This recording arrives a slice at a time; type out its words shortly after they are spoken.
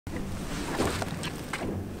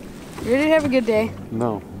You ready to have a good day?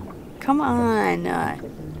 No. Come on. I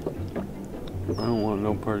don't want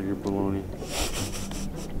no part of your baloney.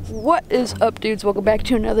 What is up, dudes? Welcome back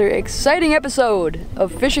to another exciting episode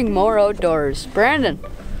of Fishing More Outdoors. Brandon,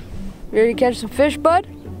 you ready to catch some fish, bud?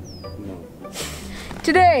 No.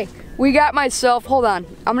 Today, we got myself, hold on,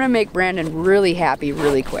 I'm gonna make Brandon really happy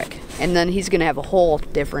really quick. And then he's gonna have a whole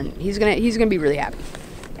different, he's gonna be really happy.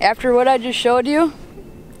 After what I just showed you,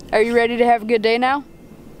 are you ready to have a good day now?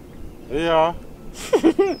 Yeah.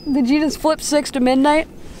 Did you just flip 6 to midnight?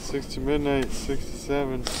 6 to midnight, 6 to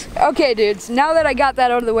 7. Okay, dudes, now that I got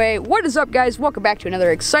that out of the way, what is up, guys? Welcome back to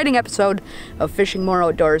another exciting episode of Fishing More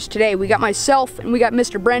Outdoors. Today, we got myself and we got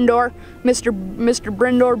Mr. Brendor, Mr.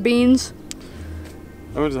 Brendor Beans.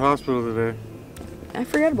 I went to the hospital today. I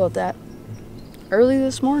forgot about that. Early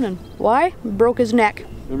this morning. Why? Broke his neck.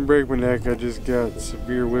 Didn't break my neck, I just got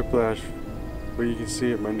severe whiplash. But you can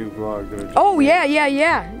see it in my new vlog that I just Oh, made. yeah,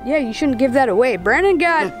 you shouldn't give that away. Brandon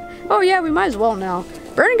got, oh yeah, we might as well now.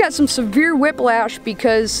 Brandon got some severe whiplash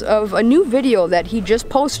because of a new video that he just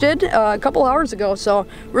posted a couple hours ago. So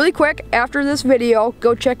really quick, after this video,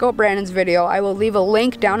 go check out Brandon's video. I will leave a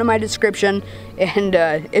link down in my description, and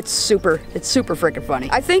it's super freaking funny.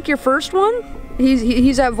 I think your first one,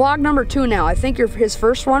 he's at vlog number 2 now. I think his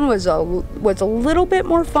first one was a little bit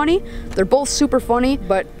more funny. They're both super funny,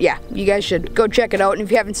 but yeah, you guys should go check it out. And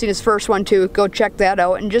if you haven't seen his first one too, go check that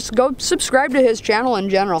out and just go subscribe to his channel in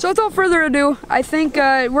general. So without further ado, I think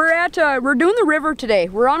we're doing the river today.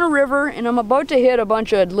 We're on a river, and I'm about to hit a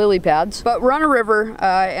bunch of lily pads, but we're on a river,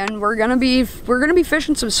 and we're gonna be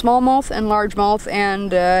fishing some smallmouth and largemouth,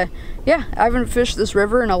 and yeah, I haven't fished this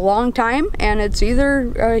river in a long time, and it's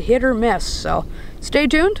either a hit or miss, so stay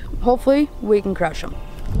tuned. Hopefully we can crush them.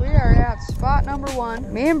 We are at spot number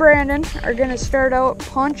 1. Me and Brandon are gonna start out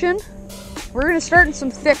punching. We're gonna start in some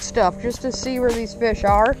thick stuff just to see where these fish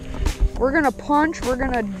are. We're gonna punch, we're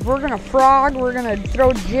gonna frog, we're gonna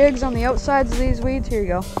throw jigs on the outsides of these weeds. Here you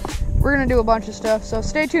go. We're gonna do a bunch of stuff, so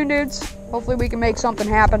stay tuned, dudes. Hopefully we can make something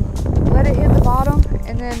happen. Let it hit the bottom,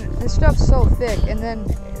 and then this stuff's so thick, and then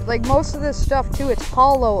like most of this stuff too, it's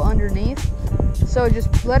hollow underneath. So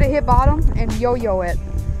just let it hit bottom and yo-yo it.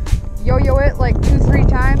 Yo-yo it like 2-3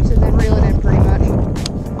 times and then reel it in pretty much.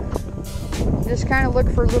 Just kind of look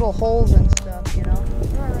for little holes and stuff, you know.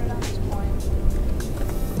 Right on this point.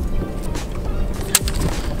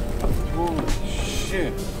 Holy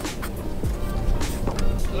shit.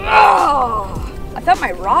 Oh! I thought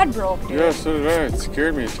my rod broke, dude. Yeah, so did I. It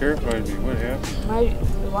scared me, it terrified me. What happened? My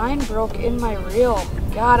line broke in my reel.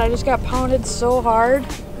 God, I just got pounded so hard.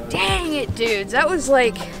 Dang it, dudes. That was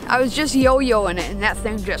like, I was just yo-yoing it and that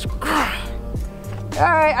thing just, Alright,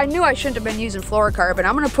 I knew I shouldn't have been using fluorocarbon.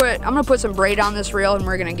 I'm gonna put some braid on this reel and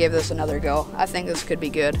we're gonna give this another go. I think this could be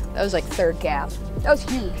good. That was like 3rd cast. That was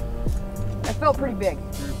huge. That felt pretty big.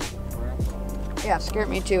 Yeah, scared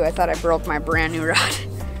me too. I thought I broke my brand new rod.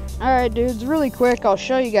 Alright, dudes, really quick, I'll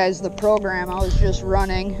show you guys the program I was just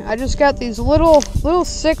running. I just got these little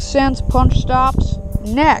 6 cents punch stops.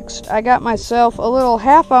 Next, I got myself a little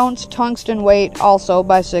 1/2 ounce tungsten weight, also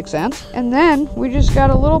by 6 cents. And then we just got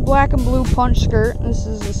a little black and blue punch skirt. This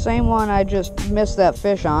is the same one I just missed that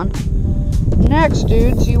fish on. Next,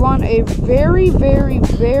 dudes, you want a very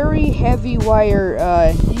heavy wire.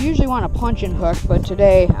 You usually want a punching hook, but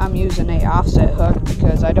today I'm using a offset hook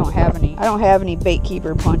because I don't have any bait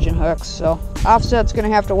keeper punching hooks. So offset's gonna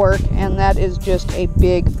have to work, and that is just a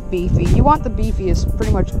big beefy. You want the beefiest,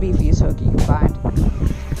 pretty much the beefiest hook you can find.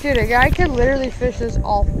 Dude, a guy could literally fish this a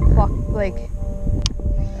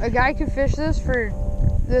guy could fish this for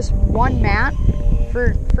this one mat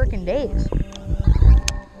for freaking days.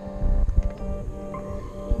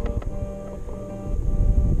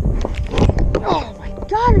 Oh my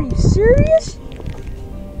God, are you serious?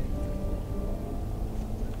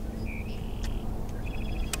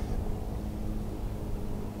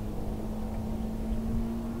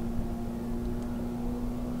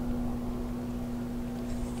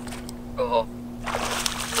 Oh.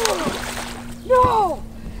 No!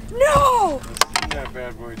 No! That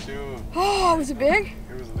bad boy too. Oh, was it big?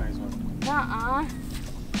 It was a nice one. Nuh-uh.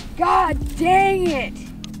 God dang it!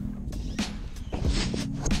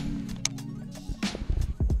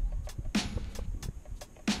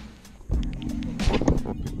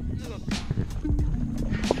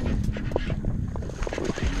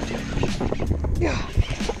 Yeah.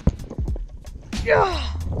 Yeah.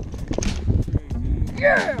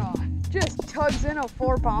 Yeah. Just tugs in a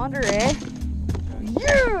 4-pounder, eh?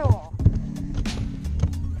 Yeah.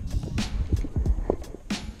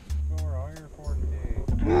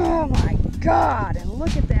 Oh my God, and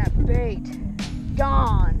look at that bait.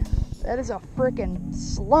 Gone. That is a freaking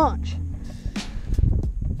slunch.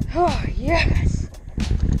 Oh, yes.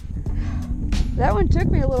 That one took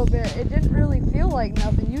me a little bit. It didn't really feel like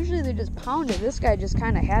nothing. Usually they just pound it. This guy just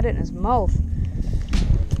kind of had it in his mouth.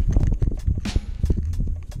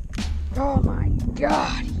 Oh my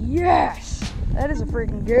God, yes. That is a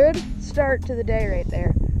freaking good start to the day right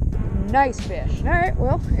there. Nice fish. All right,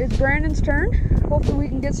 well, it's Brandon's turn. Hopefully we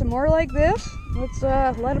can get some more like this. Let's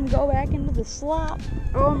let him go back into the slop.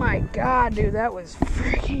 Oh my God, dude, that was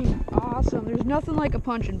freaking awesome. There's nothing like a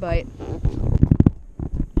punch and bite.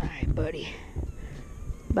 All right, buddy.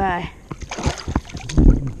 Bye.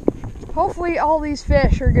 Hopefully all these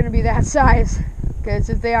fish are gonna be that size, because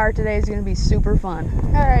if they are, today is gonna be super fun.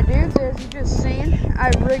 All right, dudes, as you just seen,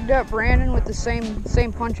 I rigged up Brandon with the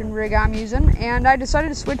same punching rig I'm using, and I decided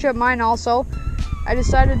to switch up mine also. I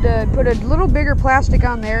decided to put a little bigger plastic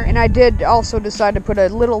on there, and I did also decide to put a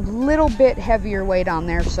little bit heavier weight on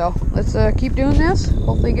there. So let's keep doing this.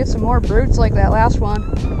 Hopefully get some more brutes like that last one.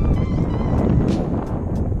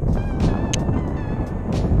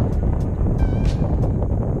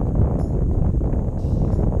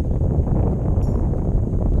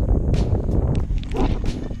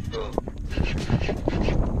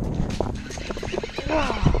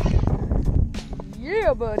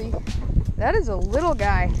 Yeah, buddy. That is a little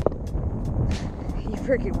guy. He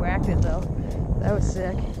freaking whacked it though. That was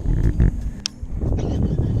sick.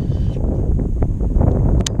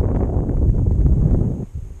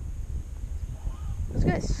 Those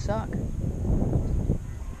guys suck. I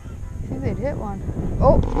think they'd hit one.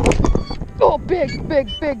 Oh! Oh, big, big,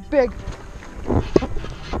 big, big.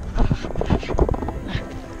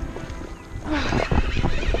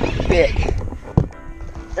 Big.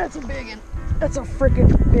 That's a big one. That's a freaking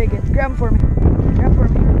big one. Grab him for me. Grab him for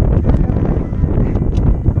me.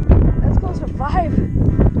 That's close to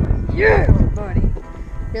 5. Yeah, buddy.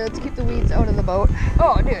 Here, let's keep the weeds out of the boat.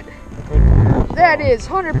 Oh, dude. That is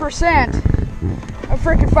 100% a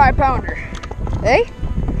freaking 5-pounder. Hey?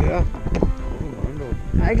 Yeah.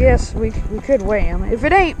 I guess we could weigh him. If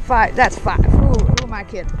it ain't 5, that's 5. Who am I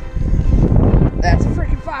kidding? That's a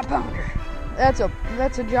freaking 5-pounder. That's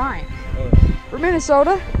a giant. For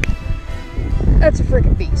Minnesota, that's a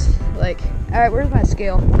freaking beast. Like, alright, where's my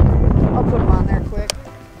scale? I'll put them on there quick.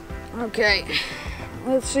 Okay,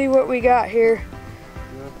 let's see what we got here.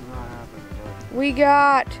 We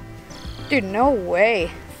got, dude, no way,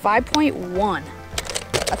 5.1. I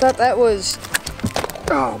thought that was,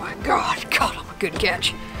 oh my God, got him, a good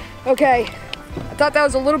catch. Okay, I thought that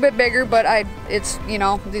was a little bit bigger, but it's, you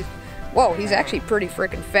know, whoa, he's actually pretty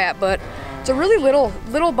freaking fat, but it's a really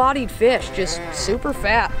little bodied fish, just super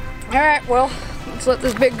fat. All right, well, let's let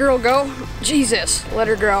this big girl go. Jesus, let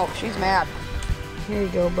her grow. She's mad. Here you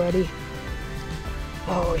go, buddy.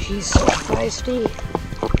 Oh, she's so feisty.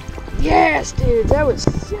 Yes, dude, that was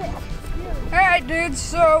sick. All right, dudes,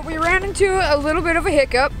 so we ran into a little bit of a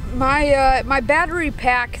hiccup. My battery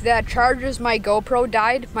pack that charges my GoPro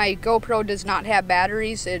died. My GoPro does not have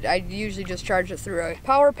batteries. I usually just charge it through a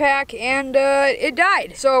power pack, and it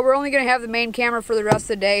died. So we're only gonna have the main camera for the rest of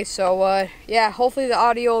the day. So yeah, hopefully the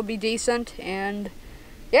audio will be decent, and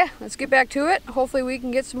yeah, let's get back to it. Hopefully we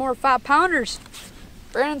can get some more 5-pounders.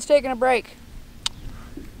 Brandon's taking a break.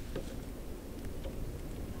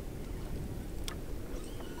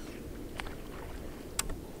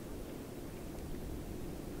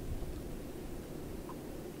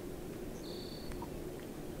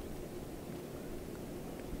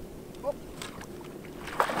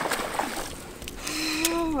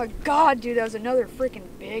 Oh my God, dude, that was another freaking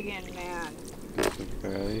big one, man.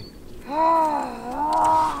 Okay.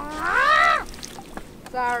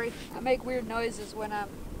 Sorry, I make weird noises when I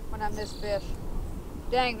miss fish.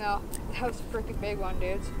 Dang though, that was a freaking big one,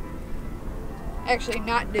 dudes. Actually,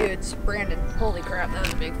 not dudes, Brandon. Holy crap, that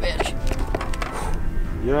was a big fish.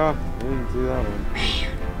 Yeah, I didn't see that one.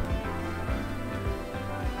 Man.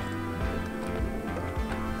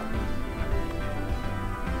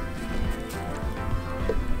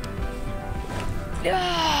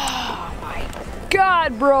 Oh my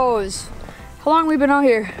God, bros. How long have we been out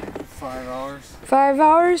here? 5 hours. 5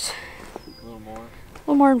 hours? A little more. A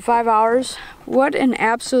little more than 5 hours. What an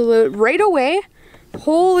absolute, right away.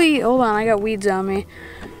 Holy, hold on, I got weeds on me.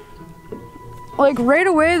 Like right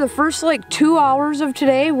away, the first like 2 hours of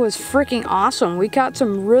today was freaking awesome. We caught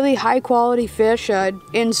some really high quality fish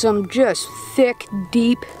in some just thick,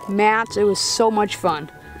 deep mats. It was so much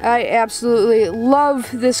fun. I absolutely love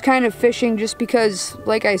this kind of fishing just because,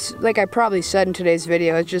 like I probably said in today's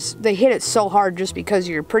video, it's just, they hit it so hard just because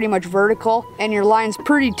you're pretty much vertical and your line's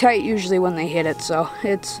pretty tight usually when they hit it. So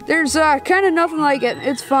there's kind of nothing like it.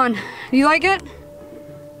 It's fun. You like it?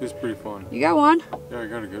 It's pretty fun. You got one? Yeah, I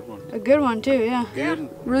got a good one. A good one too, yeah. Good.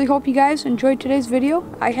 Really hope you guys enjoyed today's video.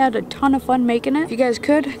 I had a ton of fun making it. If you guys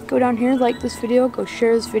could, go down here, like this video, go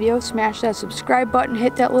share this video, smash that subscribe button,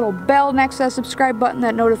 hit that little bell next to that subscribe button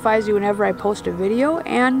that notifies you whenever I post a video.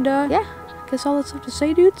 And yeah, I guess all that's left to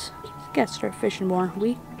say, dudes. Gotta start fishing more.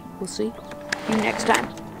 We'll see you next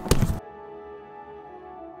time.